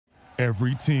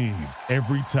Every team,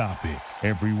 every topic,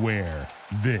 everywhere.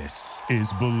 This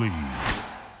is Believe.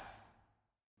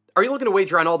 Are you looking to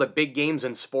wager on all the big games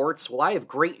in sports? Well, I have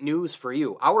great news for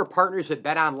you. Our partners at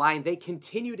BetOnline, they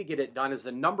continue to get it done as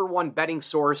the number one betting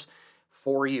source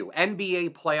for you.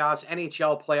 NBA playoffs,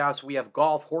 NHL playoffs, we have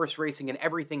golf, horse racing, and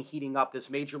everything heating up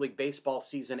this Major League Baseball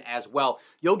season as well.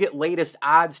 You'll get latest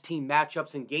odds, team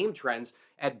matchups, and game trends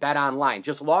at BetOnline.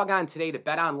 Just log on today to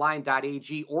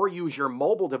betonline.ag or use your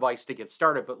mobile device to get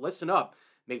started. But listen up.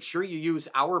 Make sure you use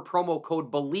our promo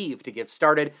code BELIEVE to get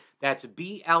started. That's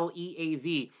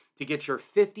BLEAV to get your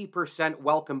 50%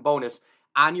 welcome bonus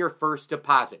on your first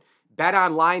deposit.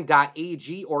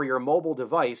 BetOnline.ag or your mobile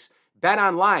device.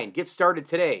 BetOnline, get started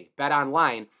today.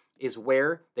 BetOnline is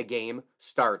where the game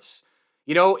starts.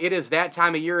 You know, it is that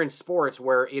time of year in sports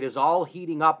where it is all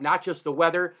heating up, not just the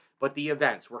weather, but the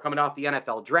events. We're coming off the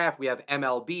NFL Draft. We have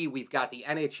MLB. We've got the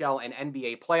NHL and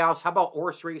NBA playoffs. How about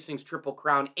horse racing's Triple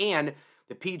Crown and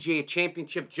the PGA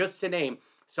Championship, just to name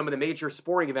some of the major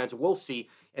sporting events we'll see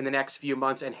in the next few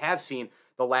months and have seen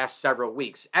the last several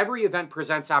weeks. Every event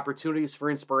presents opportunities for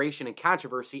inspiration and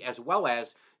controversy, as well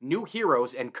as new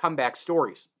heroes and comeback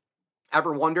stories.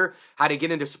 Ever wonder how to get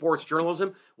into sports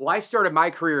journalism? Well, I started my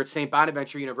career at St.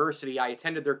 Bonaventure University. I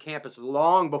attended their campus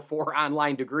long before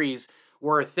online degrees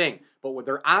were a thing. But with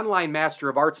their online Master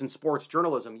of Arts in Sports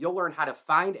Journalism, you'll learn how to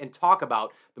find and talk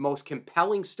about the most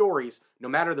compelling stories, no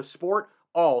matter the sport,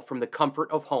 all from the comfort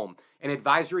of home. An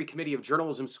advisory committee of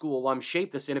journalism school alums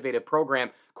shape this innovative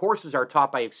program. Courses are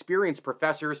taught by experienced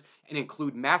professors and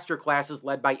include master classes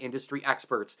led by industry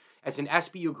experts. As an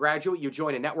SBU graduate, you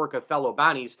join a network of fellow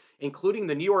Bonnies, including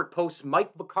the New York Post's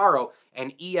Mike Vaccaro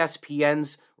and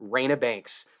ESPN's Raina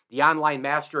Banks. The online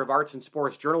Master of Arts in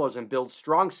Sports Journalism builds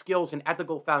strong skills and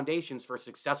ethical foundations for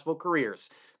successful careers.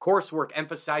 Coursework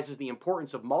emphasizes the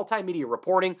importance of multimedia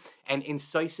reporting and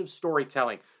incisive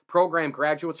storytelling. Program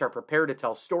graduates are prepared to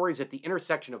tell stories at the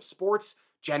intersection of sports,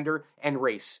 gender, and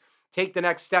race. Take the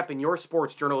next step in your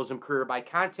sports journalism career by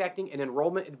contacting an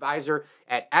enrollment advisor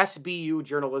at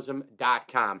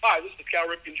sbujournalism.com. Hi, this is Cal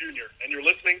Ripken Jr., and you're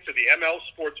listening to the ML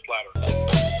Sports Platter.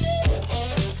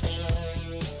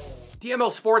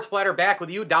 DML Sports Platter back with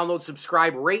you. Download,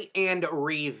 subscribe, rate, and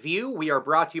review. We are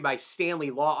brought to you by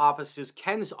Stanley Law Offices,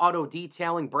 Ken's Auto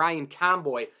Detailing, Brian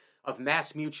Comboy of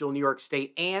Mass Mutual New York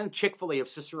State, and Chick-fil-A of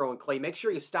Cicero and Clay. Make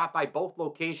sure you stop by both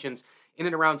locations in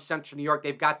and around Central New York.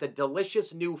 They've got the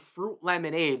delicious new fruit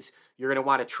lemonades. You're going to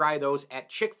want to try those at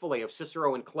Chick-fil-A of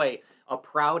Cicero and Clay, a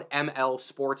proud ML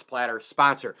Sports Platter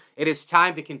sponsor. It is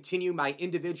time to continue my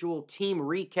individual team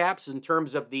recaps in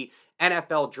terms of the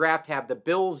NFL Draft. Have the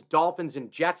Bills, Dolphins,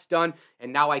 and Jets done,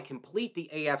 and now I complete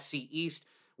the AFC East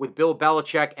with Bill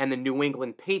Belichick and the New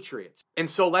England Patriots. And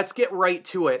so let's get right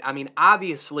to it. I mean,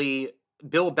 obviously,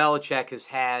 Bill Belichick has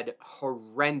had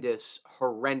horrendous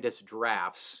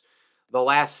drafts the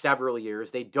last several years.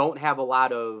 They don't have a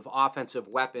lot of offensive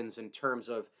weapons in terms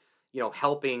of,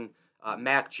 helping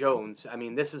Mac Jones. I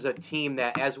mean, this is a team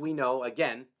that, as we know,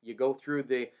 again, you go through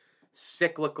the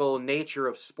cyclical nature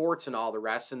of sports and all the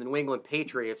rest, and the New England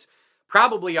Patriots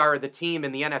probably are the team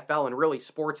in the NFL and really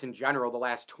sports in general the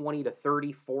last 20 to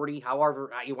 30, 40,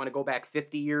 however you want to go back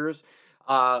 50 years,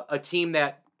 a team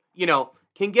that,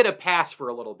 can get a pass for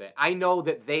a little bit. I know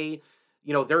that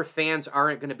their fans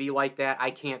aren't going to be like that.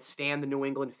 I can't stand the New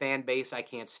England fan base. I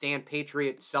can't stand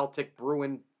Patriot, Celtic,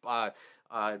 Bruin. I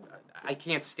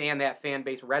can't stand that fan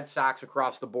base. Red Sox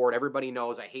across the board. Everybody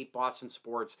knows I hate Boston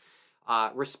sports.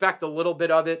 Respect a little bit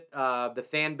of it. The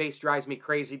fan base drives me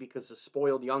crazy because the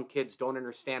spoiled young kids don't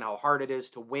understand how hard it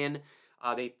is to win.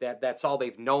 That's all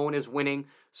they've known is winning.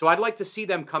 So I'd like to see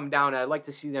them come down. I'd like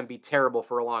to see them be terrible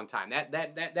for a long time.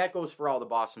 That goes for all the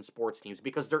Boston sports teams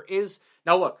because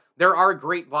there are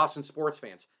great Boston sports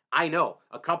fans. I know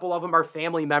a couple of them are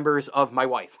family members of my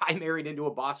wife. I married into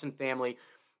a Boston family.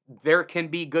 There can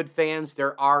be good fans.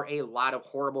 There are a lot of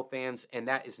horrible fans, and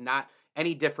that is not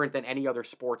any different than any other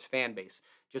sports fan base.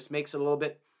 Just makes it a little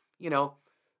bit,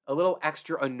 a little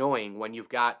extra annoying when you've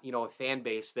got, a fan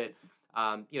base that,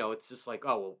 it's just like,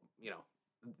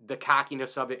 the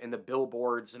cockiness of it and the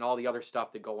billboards and all the other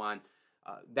stuff that go on.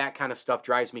 That kind of stuff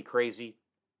drives me crazy.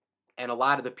 And a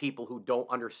lot of the people who don't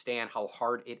understand how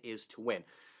hard it is to win.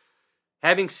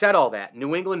 Having said all that,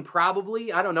 New England probably,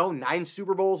 9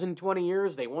 Super Bowls in 20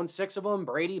 years. They won 6 of them.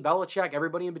 Brady, Belichick,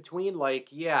 everybody in between.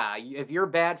 If you're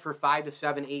bad for 5 to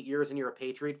 7, 8 years and you're a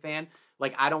Patriot fan,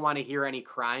 I don't want to hear any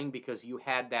crying because you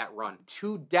had that run.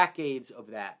 2 decades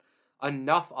of that.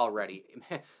 Enough already.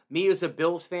 Me as a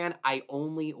Bills fan, I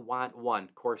only want 1.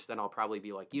 Of course, then I'll probably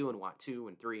be like you and want 2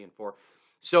 and 3 and 4.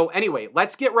 So anyway,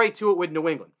 let's get right to it with New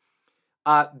England.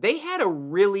 They had a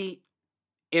really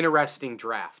interesting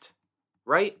draft,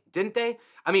 right? Didn't they?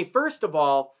 I mean, first of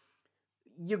all,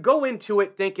 you go into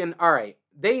it thinking, all right,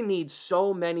 they need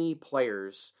so many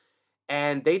players,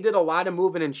 and they did a lot of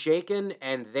moving and shaking,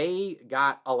 and they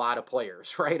got a lot of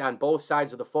players, right, on both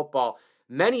sides of the football,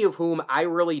 many of whom I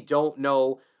really don't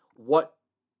know what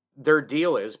their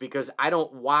deal is because I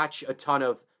don't watch a ton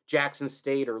of Jackson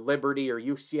State or Liberty or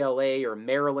UCLA or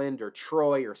Maryland or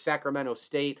Troy or Sacramento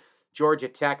State, Georgia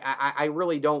Tech. I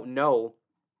really don't know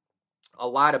a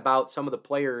lot about some of the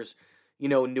players,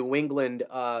 New England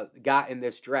got in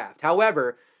this draft.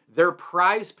 However, their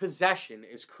prized possession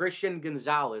is Christian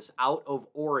Gonzalez out of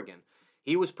Oregon.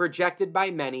 He was projected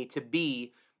by many to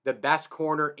be the best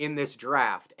corner in this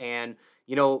draft. And,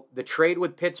 the trade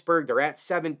with Pittsburgh, they're at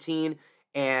 17,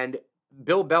 and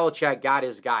Bill Belichick got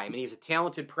his guy. I mean, he's a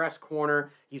talented press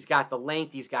corner. He's got the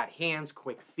length. He's got hands,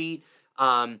 quick feet.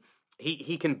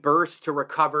 He can burst to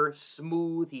recover,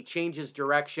 smooth. He changes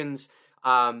directions.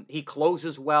 He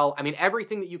closes well. I mean,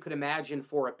 everything that you could imagine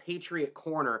for a Patriot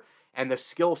corner, and the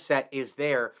skill set is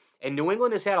there. And New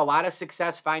England has had a lot of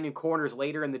success finding corners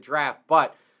later in the draft,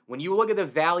 but when you look at the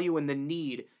value and the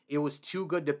need, it was too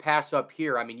good to pass up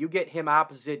here. I mean, you get him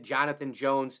opposite Jonathan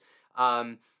Jones.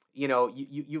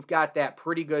 You've got that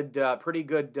pretty good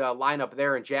lineup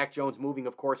there, and Jack Jones moving,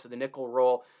 of course, to the nickel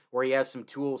role where he has some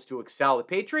tools to excel. The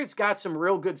Patriots got some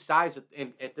real good size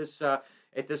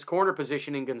at this corner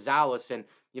position in Gonzalez, and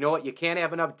you know what? You can't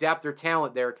have enough depth or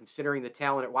talent there, considering the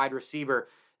talent at wide receiver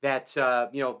that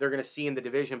they're going to see in the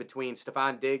division between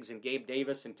Stephon Diggs and Gabe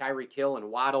Davis and Tyreek Hill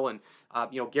and Waddle and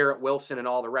Garrett Wilson and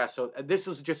all the rest. So this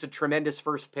was just a tremendous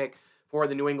first pick for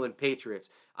the New England Patriots.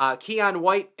 Keon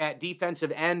White at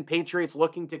defensive end. Patriots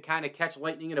looking to kind of catch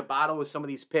lightning in a bottle with some of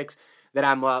these picks that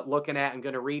I'm looking at and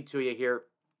going to read to you here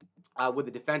with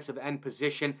the defensive end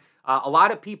position. A lot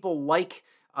of people like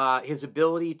his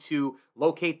ability to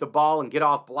locate the ball and get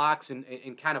off blocks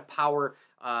and kind of power,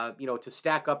 to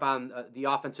stack up on the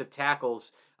offensive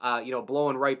tackles,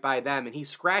 blowing right by them. And he's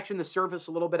scratching the surface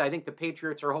a little bit. I think the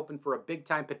Patriots are hoping for a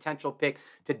big-time potential pick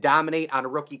to dominate on a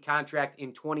rookie contract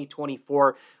in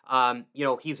 2024.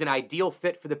 He's an ideal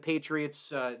fit for the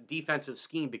Patriots' defensive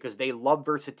scheme because they love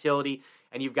versatility.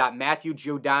 And you've got Matthew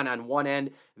Judon on one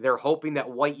end. They're hoping that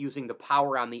White using the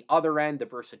power on the other end, the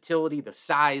versatility, the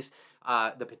size,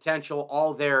 the potential,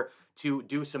 all there to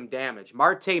do some damage.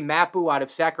 Marte Mapu out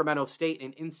of Sacramento State,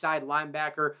 an inside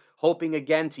linebacker, hoping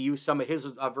again to use some of his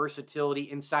versatility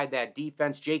inside that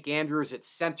defense. Jake Andrews at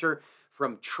center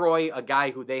from Troy, a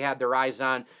guy who they had their eyes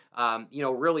on,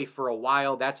 really for a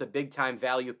while. That's a big-time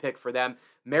value pick for them.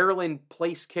 Maryland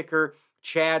place kicker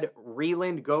Chad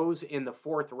Reeland goes in the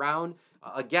 4th round.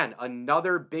 Again,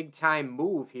 another big-time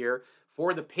move here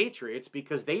for the Patriots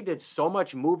because they did so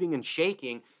much moving and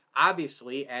shaking,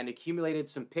 obviously, and accumulated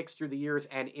some picks through the years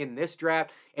and in this draft.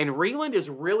 And Reeland is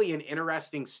really an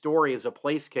interesting story as a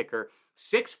place kicker.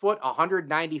 6 foot,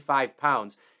 195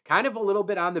 pounds. Kind of a little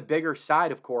bit on the bigger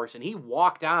side, of course. And he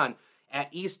walked on at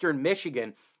Eastern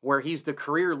Michigan, where he's the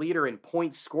career leader in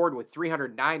points scored with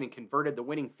 309 and converted the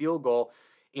winning field goal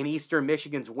in Eastern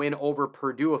Michigan's win over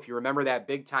Purdue, if you remember that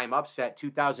big-time upset,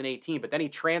 2018. But then he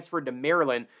transferred to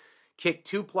Maryland,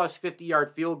 kicked 2+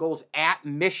 50-yard field goals at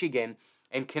Michigan,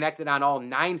 and connected on all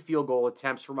 9 field goal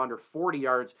attempts from under 40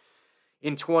 yards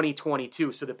in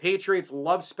 2022. So the Patriots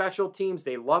love special teams.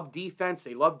 They love defense.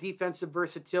 They love defensive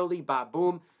versatility.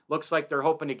 Boom. Looks like they're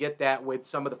hoping to get that with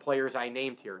some of the players I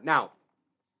named here. Now,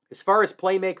 as far as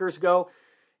playmakers go,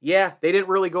 yeah, they didn't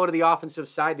really go to the offensive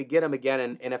side to get him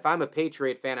again. And if I'm a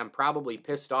Patriot fan, I'm probably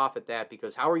pissed off at that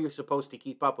because how are you supposed to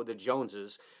keep up with the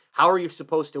Joneses? How are you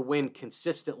supposed to win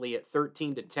consistently at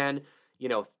 13-10,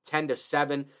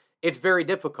 10-7? It's very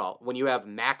difficult when you have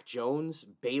Mac Jones,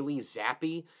 Bailey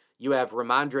Zappi, you have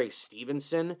Ramondre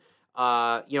Stevenson,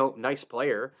 nice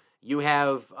player. You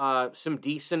have some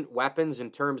decent weapons in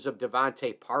terms of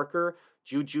Devontae Parker,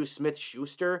 Juju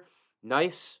Smith-Schuster,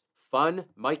 nice, fun,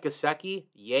 Mike Gesicki,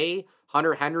 yay,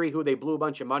 Hunter Henry, who they blew a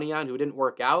bunch of money on, who didn't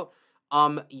work out.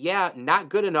 Not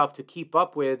good enough to keep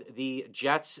up with the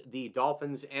Jets, the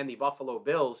Dolphins, and the Buffalo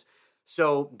Bills.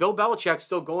 So Bill Belichick's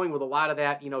still going with a lot of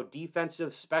that,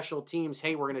 defensive special teams.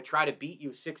 Hey, we're going to try to beat you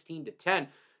 16-10.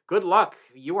 Good luck.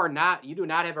 You do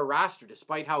not have a roster,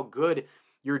 despite how good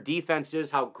your defense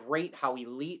is, how great, how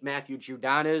elite Matthew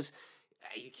Judon is.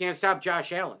 You can't stop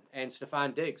Josh Allen and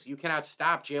Stephon Diggs. You cannot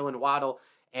stop Jalen Waddle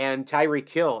and Tyreek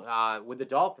Hill with the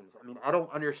Dolphins. I mean, I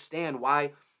don't understand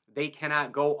why they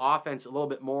cannot go offense a little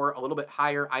bit more, a little bit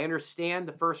higher. I understand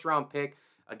the first-round pick.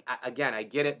 Again, I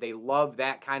get it. They love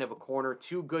that kind of a corner.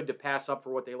 Too good to pass up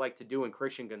for what they like to do in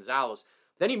Christian Gonzalez.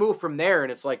 Then you move from there,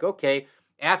 and it's like, okay,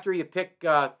 after you pick,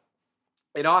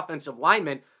 an offensive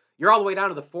lineman, you're all the way down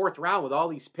to the 4th round with all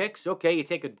these picks. Okay, you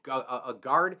take a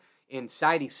guard in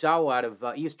Saidi Sow out of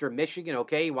Eastern Michigan.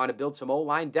 Okay, you want to build some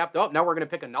O-line depth. Oh, now we're going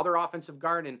to pick another offensive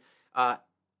guard in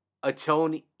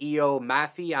Atone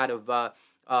Io-Mafi out of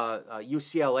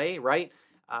UCLA, right?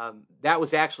 That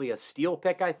was actually a steal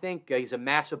pick, I think. He's a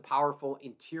massive, powerful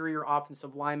interior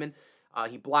offensive lineman.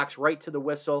 He blocks right to the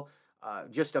whistle.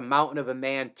 Just a mountain of a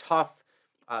man, tough,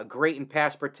 great in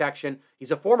pass protection.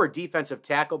 He's a former defensive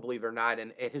tackle, believe it or not,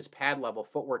 and at his pad level,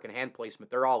 footwork and hand placement,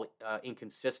 they're all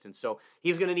inconsistent. So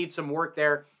he's going to need some work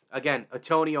there. Again,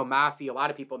 Antonio Mafi, a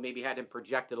lot of people maybe had him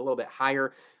projected a little bit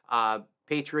higher.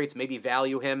 Patriots maybe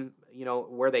value him,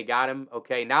 where they got him.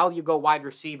 Okay, now you go wide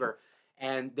receiver,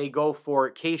 and they go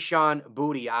for Kayshon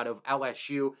Boutte out of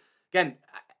LSU. Again,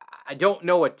 I don't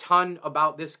know a ton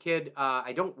about this kid.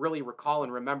 I don't really recall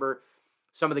and remember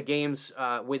some of the games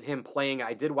with him playing.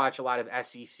 I did watch a lot of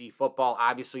SEC football,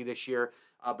 obviously, this year,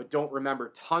 but don't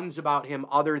remember tons about him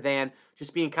other than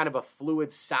just being kind of a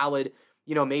fluid, solid,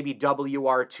 maybe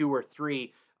WR2 or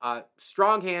 3.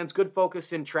 Strong hands, good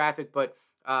focus in traffic, but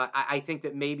I think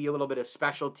that maybe a little bit of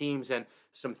special teams and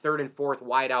some 3rd and 4th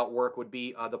wideout work would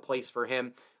be the place for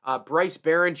him. Bryce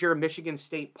Behringer, Michigan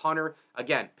State punter.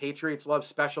 Again, Patriots love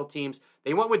special teams.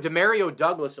 They went with Demario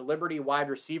Douglas, a Liberty wide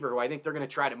receiver, who I think they're going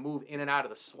to try to move in and out of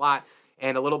the slot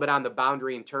and a little bit on the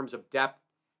boundary in terms of depth.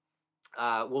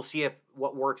 We'll see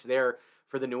what works there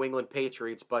for the New England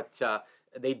Patriots, but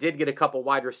they did get a couple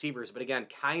wide receivers, but again,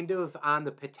 kind of on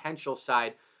the potential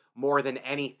side more than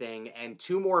anything. And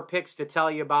 2 more picks to tell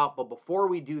you about, but before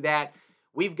we do that,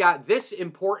 we've got this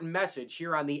important message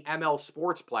here on the ML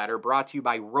Sports Platter, brought to you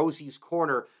by Rosie's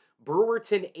Corner,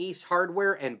 Brewerton Ace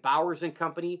Hardware, and Bowers &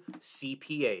 Company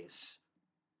CPAs.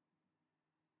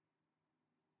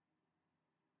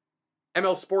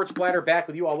 ML Sports Platter back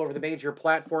with you all over the major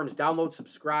platforms. Download,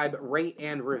 subscribe, rate,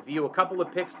 and review. A couple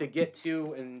of picks to get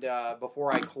to, and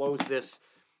before I close this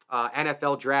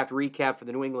NFL Draft recap for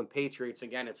the New England Patriots.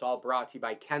 Again, it's all brought to you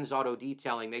by Ken's Auto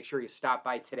Detailing. Make sure you stop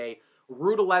by today.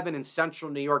 Route 11 in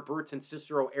Central New York, Brewerton,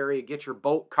 Cicero area. Get your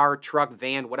boat, car, truck,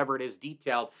 van, whatever it is,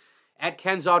 detailed at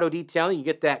Ken's Auto Detailing. You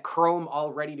get that chrome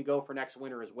all ready to go for next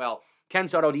winter as well.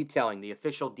 Ken's Auto Detailing, the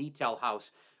official detail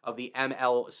house of the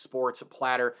ML Sports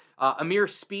Platter. Amir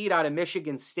Speed out of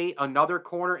Michigan State, another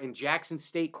corner in Jackson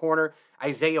State corner,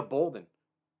 Isaiah Bolden.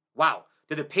 Wow.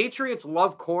 Do the Patriots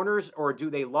love corners, or do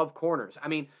they love corners? I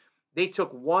mean, they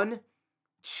took 1,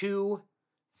 2,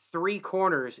 3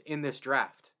 corners in this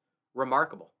draft.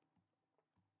 Remarkable.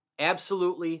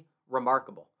 Absolutely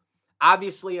remarkable.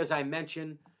 Obviously, as I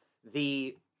mentioned,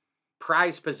 the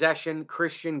prize possession,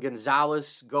 Christian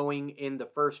Gonzalez going in the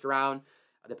 1st round.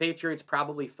 The Patriots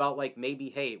probably felt like maybe,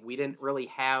 hey, we didn't really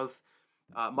have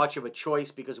much of a choice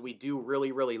because we do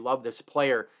really, really love this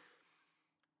player.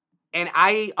 And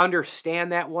I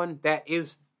understand that one. That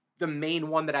is the main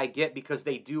one that I get because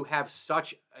they do have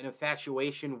such an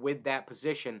infatuation with that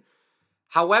position.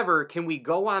 However, can we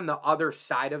go on the other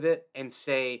side of it and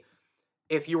say,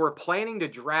 if you were planning to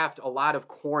draft a lot of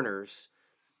corners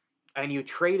and you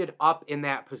traded up in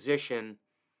that position,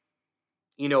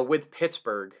 with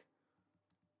Pittsburgh,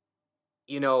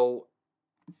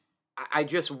 I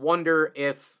just wonder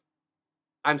if,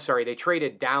 they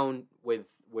traded down with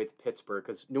Pittsburgh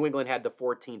because New England had the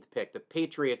 14th pick. The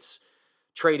Patriots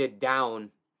traded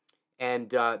down, and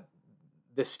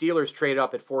the Steelers traded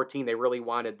up at 14. They really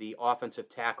wanted the offensive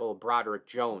tackle Broderick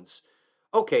Jones.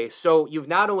 Okay, so you've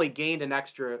not only gained an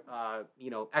extra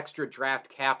draft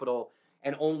capital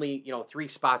and only, 3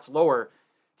 spots lower.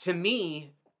 To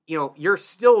me, you're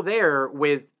still there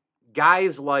with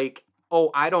guys like,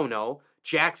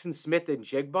 Jackson Smith and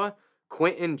Jigba,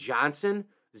 Quentin Johnson,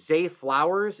 Zay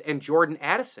Flowers, and Jordan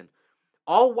Addison.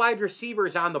 All wide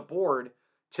receivers on the board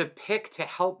to pick to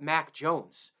help Mac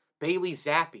Jones, Bailey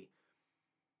Zappi.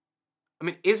 I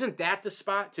mean, isn't that the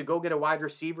spot to go get a wide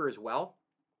receiver as well?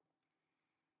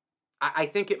 I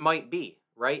think it might be,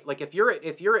 right? Like if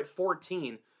you're at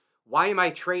 14, why am I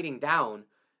trading down?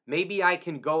 Maybe I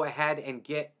can go ahead and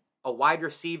get a wide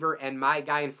receiver and my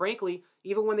guy. And frankly,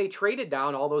 even when they traded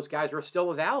down, all those guys were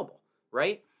still available,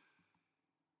 right?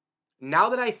 Now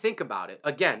that I think about it,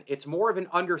 again, it's more of an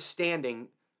understanding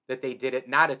that they did it,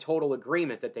 not a total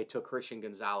agreement that they took Christian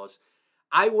Gonzalez.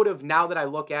 I would have, now that I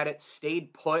look at it,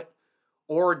 stayed put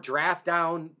or draft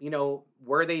down,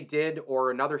 where they did or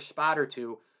another spot or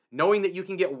two, knowing that you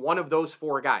can get one of those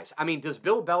 4 guys. I mean, does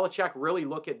Bill Belichick really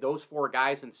look at those 4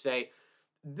 guys and say,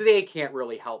 they can't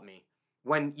really help me?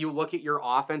 When you look at your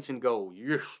offense and go,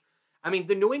 yeesh. I mean,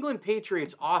 the New England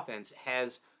Patriots offense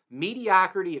has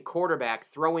mediocrity at quarterback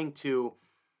throwing to,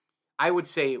 I would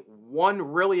say one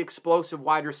really explosive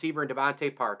wide receiver in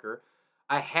Devontae Parker,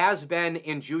 a has-been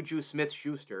in Juju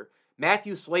Smith-Schuster.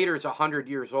 Matthew Slater is 100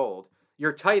 years old.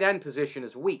 Your tight end position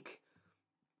is weak.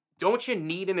 Don't you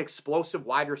need an explosive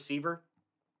wide receiver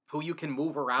who you can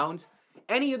move around?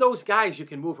 Any of those guys you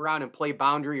can move around and play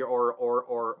boundary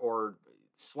or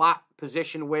slot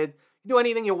position with. You do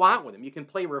anything you want with them. You can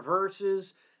play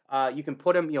reverses. You can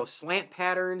put them, slant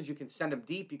patterns. You can send them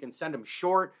deep. You can send them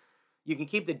short. You can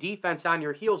keep the defense on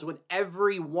your heels with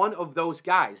every one of those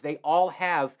guys. They all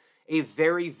have a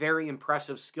very, very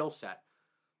impressive skill set.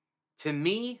 To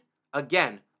me,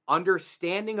 again,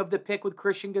 understanding of the pick with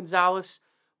Christian Gonzalez,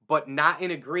 but not in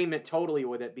agreement totally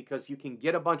with it because you can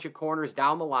get a bunch of corners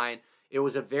down the line. It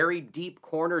was a very deep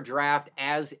corner draft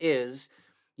as is.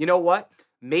 You know what?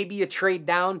 Maybe you trade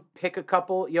down, pick a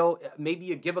couple, maybe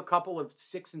you give a couple of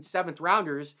 6th and 7th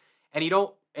rounders and you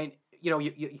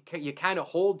kind of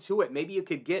hold to it. Maybe you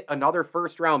could get another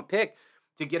 1st round pick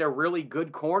to get a really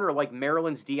good corner like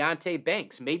Maryland's Deonte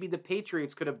Banks. Maybe the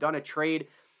Patriots could have done a trade,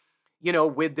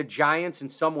 with the Giants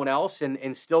and someone else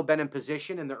and still been in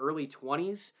position in the early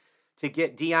 20s to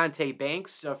get Deonte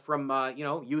Banks from,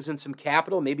 using some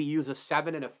capital, maybe use a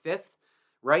 7 and a 5th,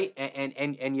 right?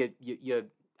 And you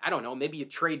I don't know, maybe you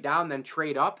trade down, then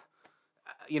trade up,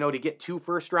 to get 2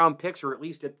 first-round picks, or at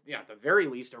least, at the very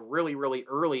least, a really, really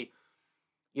early,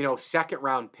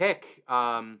 2nd-round pick,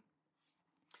 to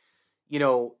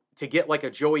get like a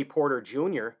Joey Porter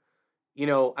Jr.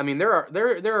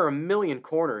 There are a million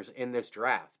corners in this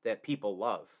draft that people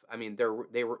love. I mean,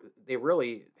 they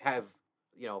really have,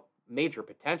 major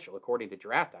potential according to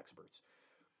draft experts.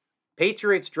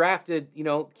 Patriots drafted,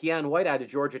 Keon White out of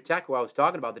Georgia Tech, who I was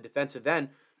talking about, the defensive end,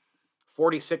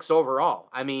 46 overall.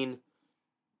 I mean,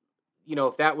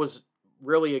 if that was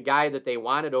really a guy that they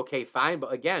wanted, okay, fine.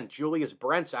 But again, Julius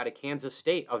Brents out of Kansas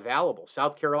State, available.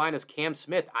 South Carolina's Cam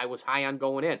Smith, I was high on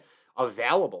going in,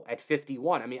 available at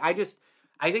 51. I mean, I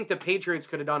think the Patriots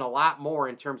could have done a lot more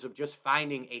in terms of just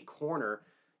finding a corner,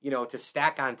 to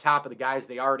stack on top of the guys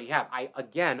they already have. I,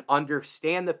 again,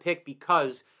 understand the pick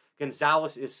because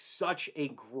Gonzalez is such a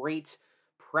great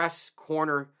press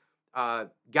corner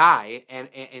guy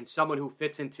and someone who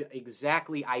fits into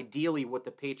exactly ideally what the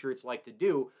Patriots like to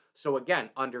do. So again,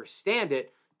 understand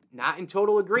it, not in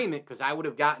total agreement, because I would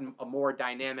have gotten a more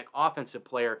dynamic offensive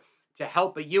player to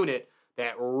help a unit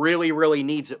that really, really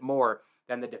needs it more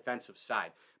than the defensive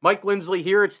side. Mike Lindsley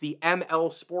here. It's the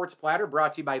ML Sports Platter,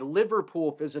 brought to you by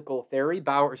Liverpool Physical Therapy,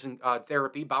 Bowers and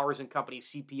Company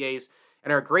CPAs,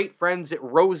 and our great friends at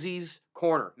Rosie's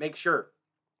Corner. Make sure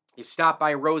you stop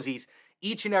by Rosie's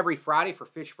each and every Friday for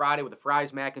Fish Friday with the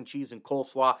fries, mac and cheese, and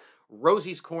coleslaw.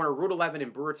 Rosie's Corner, Route 11 in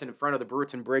Brewerton, in front of the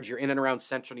Brewerton Bridge. You're in and around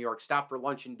Central New York. Stop for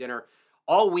lunch and dinner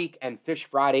all week, and Fish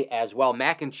Friday as well.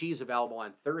 Mac and cheese available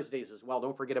on Thursdays as well.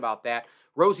 Don't forget about that.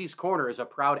 Rosie's Corner is a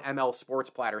proud ML Sports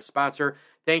Platter sponsor.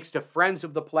 Thanks to friends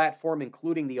of the platform,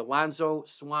 including the Alonzo,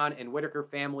 Swan, and Whitaker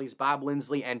families, Bob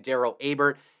Lindsley and Daryl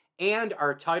Abert, and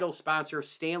our title sponsor,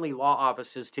 Stanley Law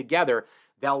Offices. Together,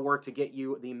 they'll work to get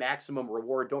you the maximum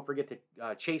reward. Don't forget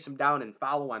to chase them down and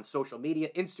follow on social media,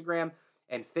 Instagram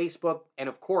and Facebook. And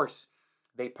of course,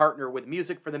 they partner with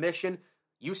Music for the Mission.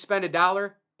 You spend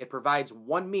 $1, it provides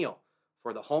 1 meal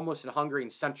for the homeless and hungry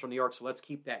in Central New York. So let's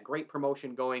keep that great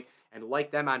promotion going and like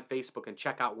them on Facebook and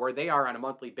check out where they are on a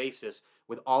monthly basis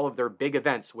with all of their big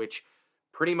events, which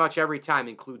pretty much every time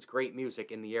includes great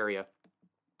music in the area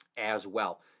as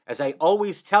well. As I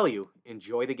always tell you,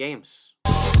 enjoy the games.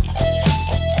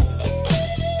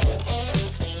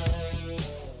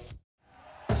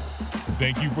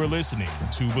 Thank you for listening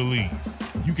to Believe.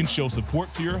 You can show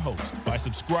support to your host by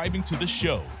subscribing to the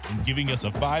show and giving us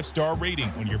a 5-star rating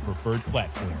on your preferred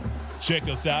platform. Check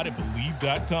us out at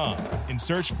Believe.com and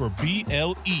search for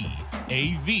BLEAV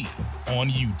on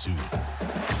YouTube.